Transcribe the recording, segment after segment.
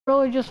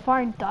Really just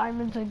find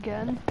diamonds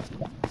again.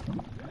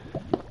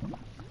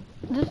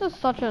 This is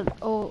such an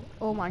oh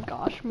my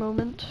gosh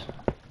moment.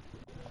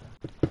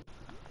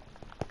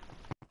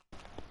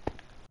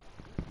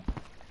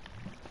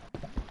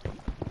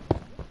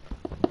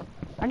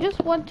 I just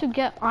went to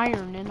get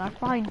iron and I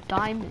find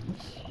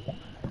diamonds.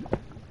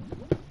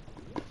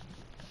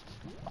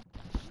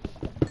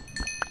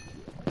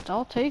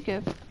 I'll take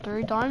it.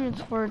 3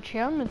 diamonds for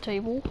enchantment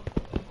table.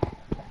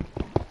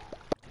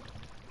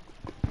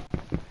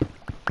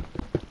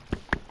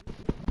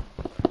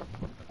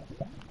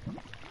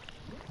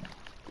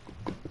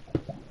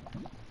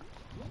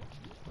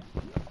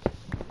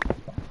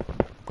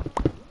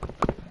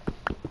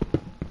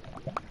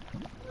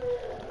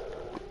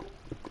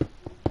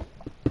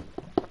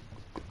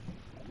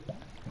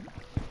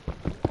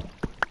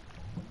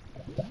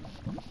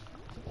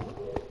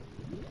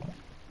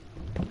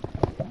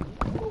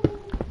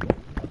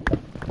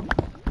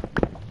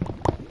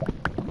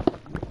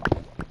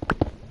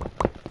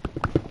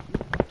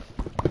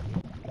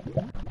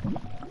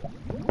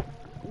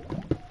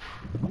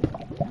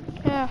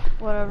 Yeah,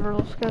 whatever,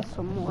 let's get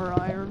some more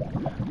iron.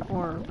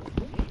 Or,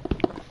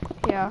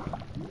 yeah.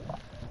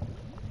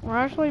 Or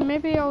actually,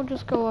 maybe I'll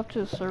just go up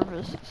to the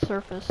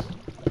surface.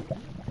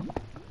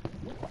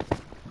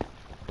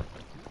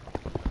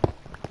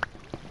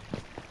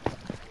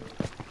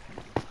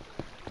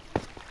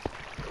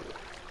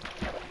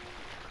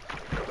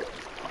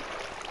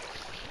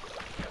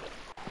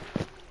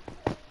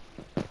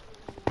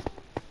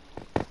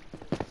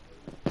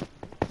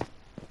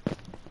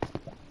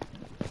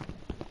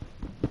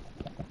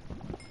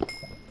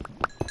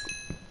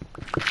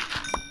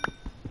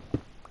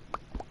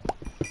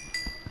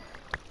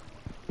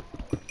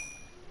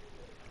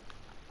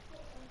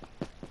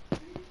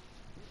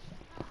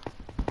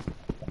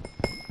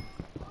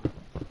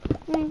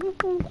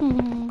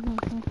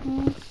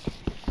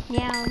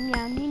 Meow,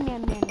 meow, meow, meow,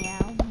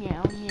 meow,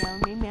 meow,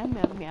 meow, meow,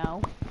 meow,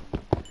 meow.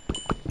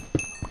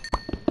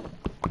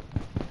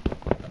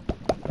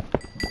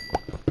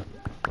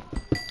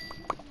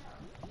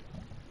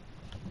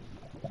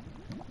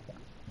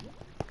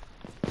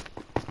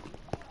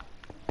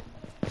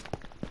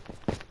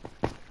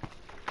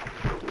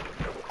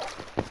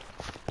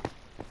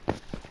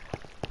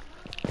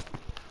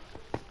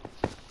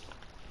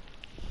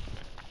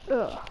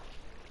 Ugh.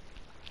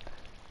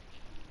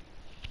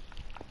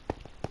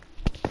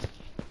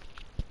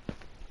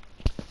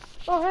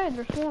 Oh hey,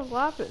 there's more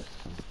lapis.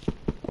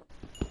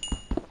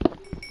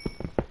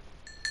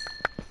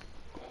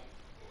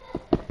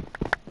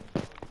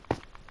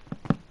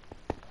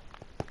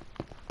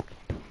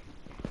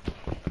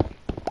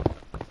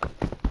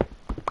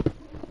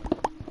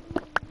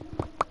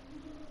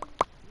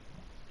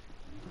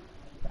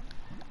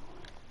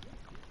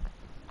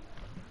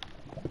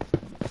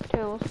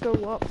 Okay, let's go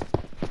up.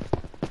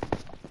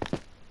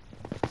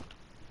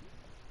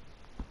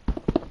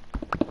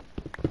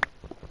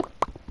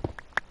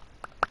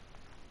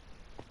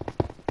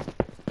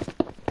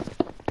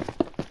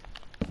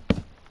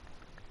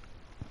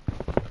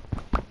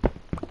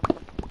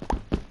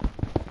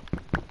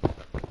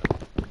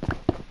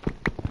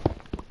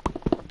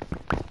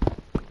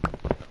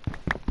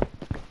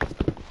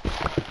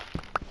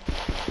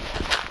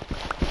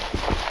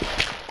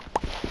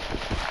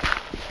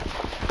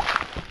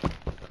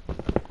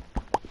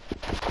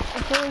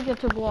 Until we get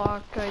to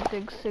block, I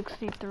think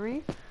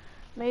 63,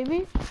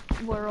 maybe?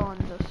 We're on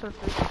the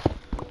surface.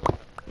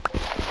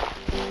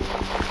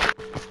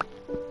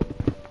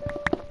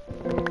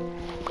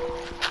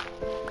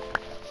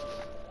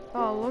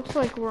 Oh, looks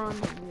like we're on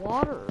the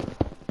water.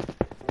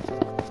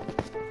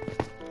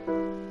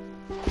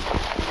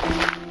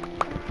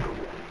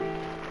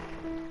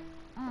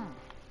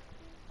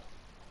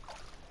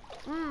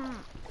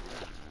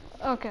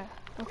 Okay,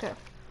 okay.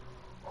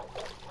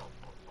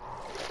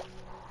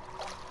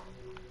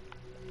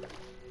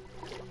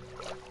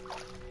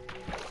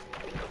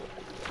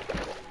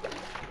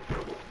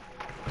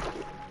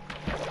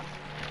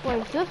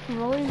 Wait, is this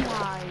really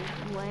my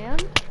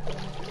land?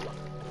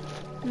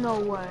 No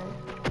way.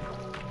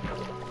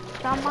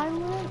 Is that my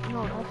land?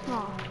 No, that's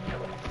not.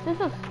 This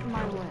is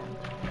my land.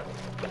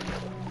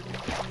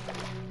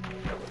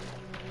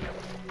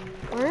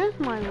 Where is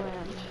my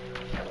land?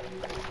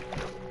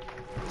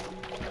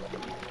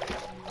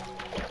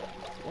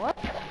 What?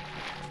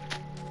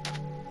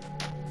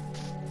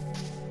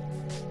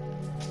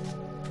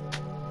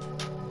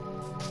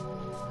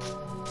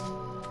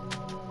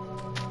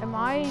 Am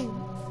I...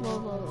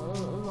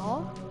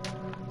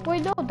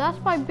 Wait, no, that's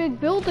my big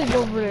building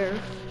over there.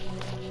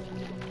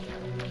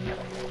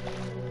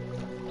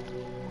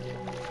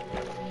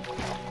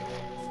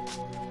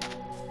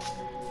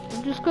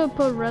 I'm just gonna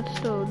put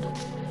redstone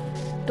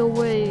the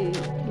way,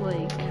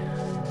 like,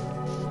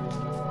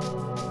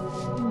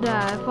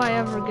 that if I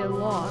ever get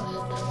lost.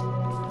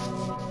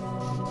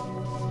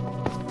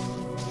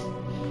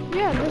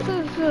 Yeah,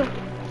 this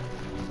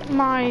is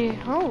my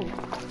home.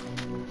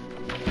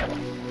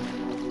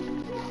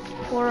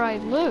 Where I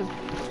live.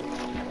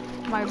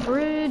 My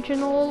bridge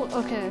and all.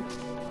 Okay,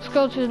 let's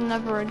go to the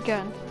Nether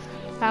again.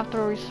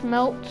 after we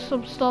smelt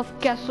some stuff,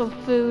 get some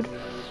food,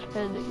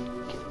 and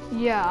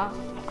yeah,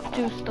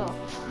 do stuff.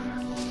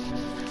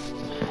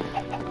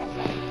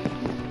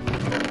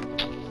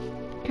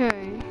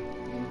 Okay.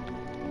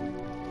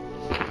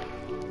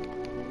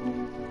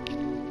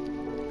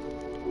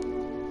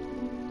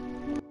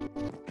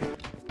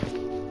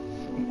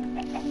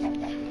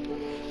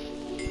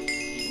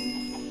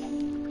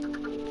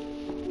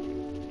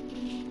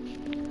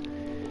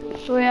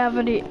 Do we have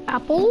any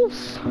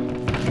apples?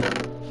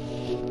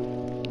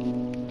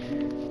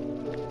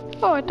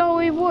 Oh, I thought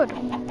we would.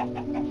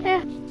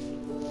 Eh.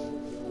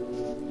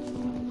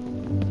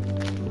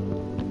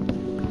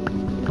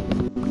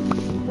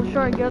 We'll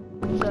try and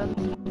get them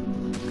then.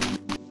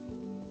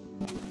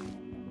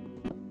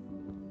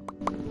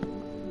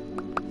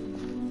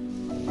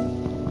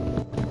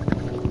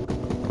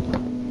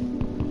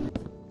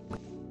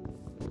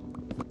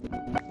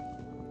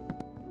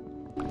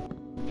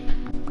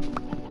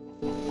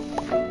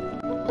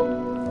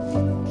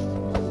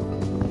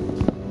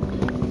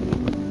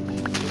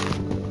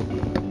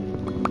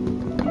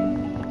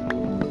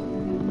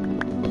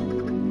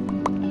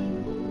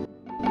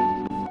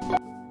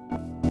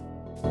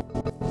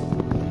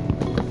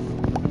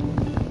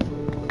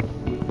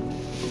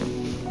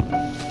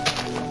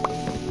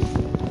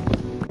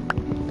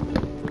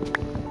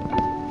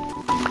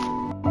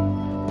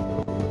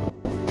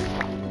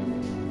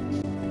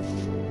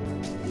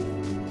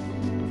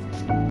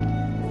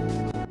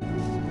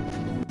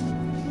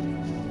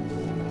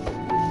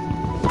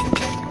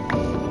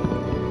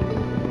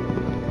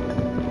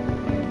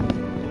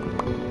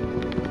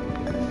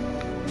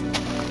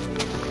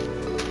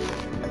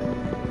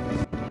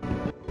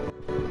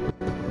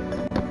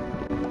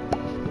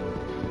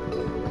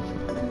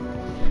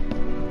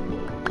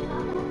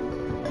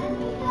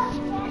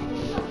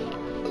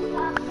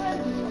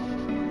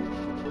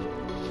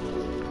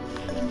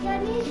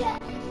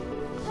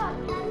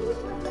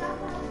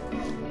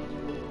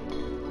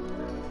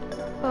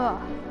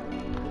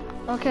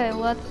 Okay,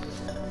 let's...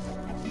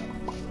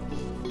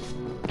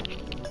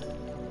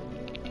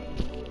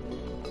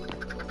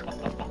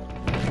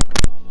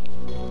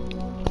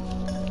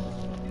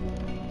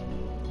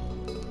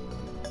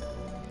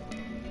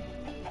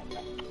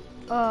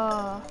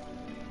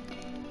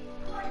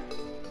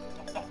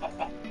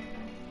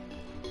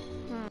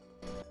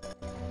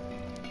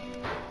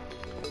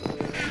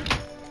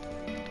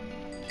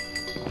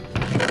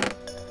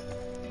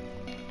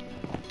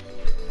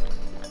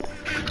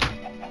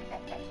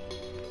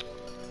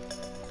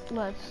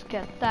 Let's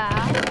get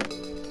that.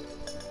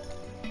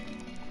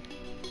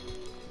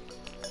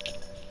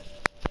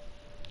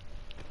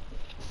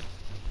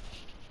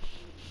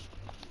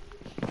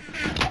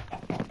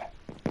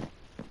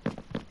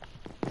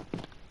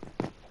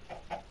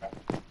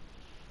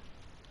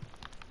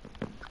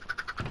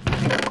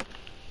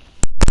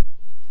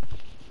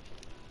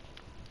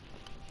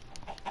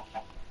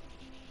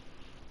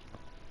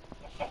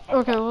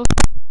 Okay, well...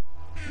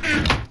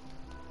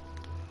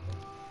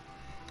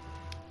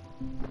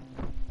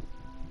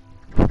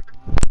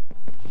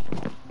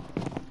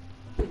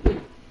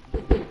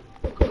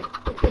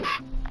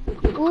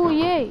 Ooh,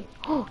 yay!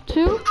 Oh,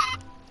 2?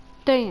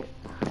 Dang it.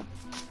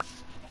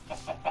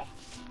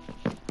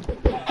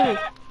 3.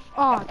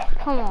 Oh,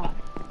 come on.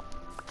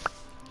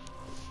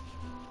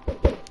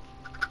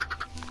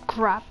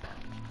 Crap.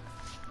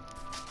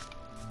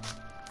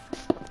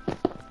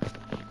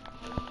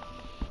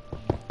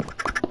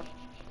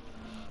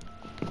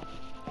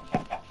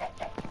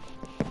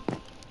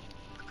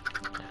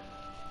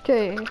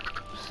 Okay,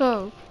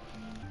 so...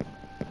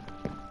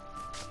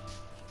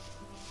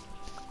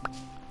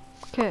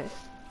 Okay,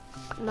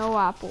 no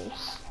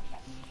apples.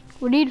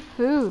 We need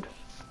food.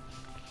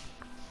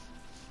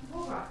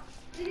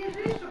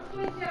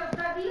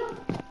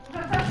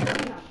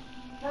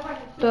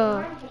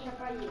 Duh.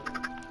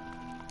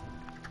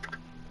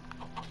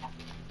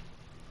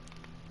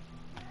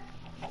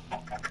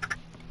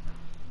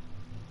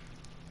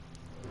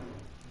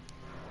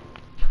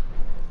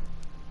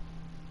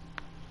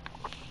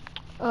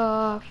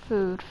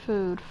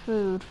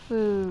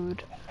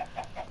 Food.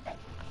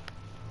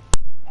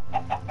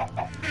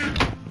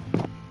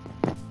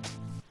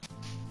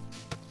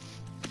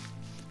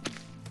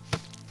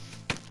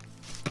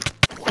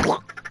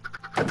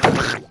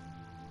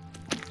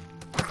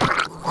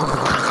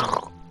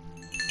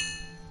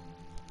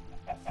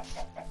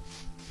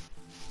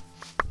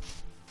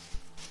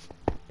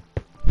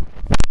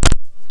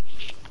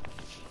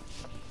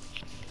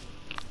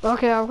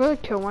 Okay, I'm gonna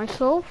kill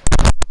myself.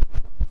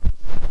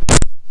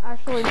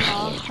 Actually, no.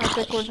 I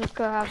think we're just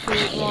gonna have to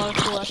eat raw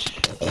flesh.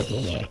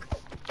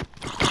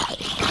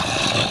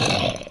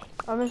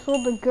 I miss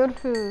all the good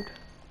food.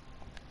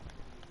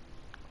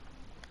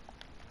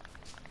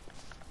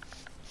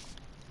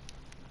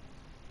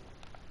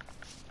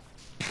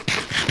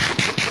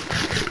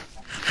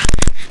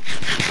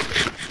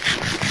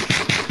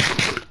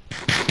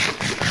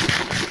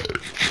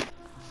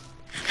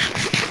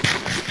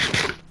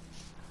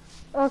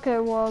 Okay,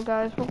 well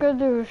guys, we're gonna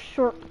do a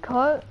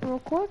shortcut real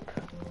quick.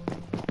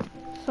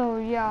 So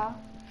yeah,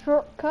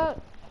 Shortcut.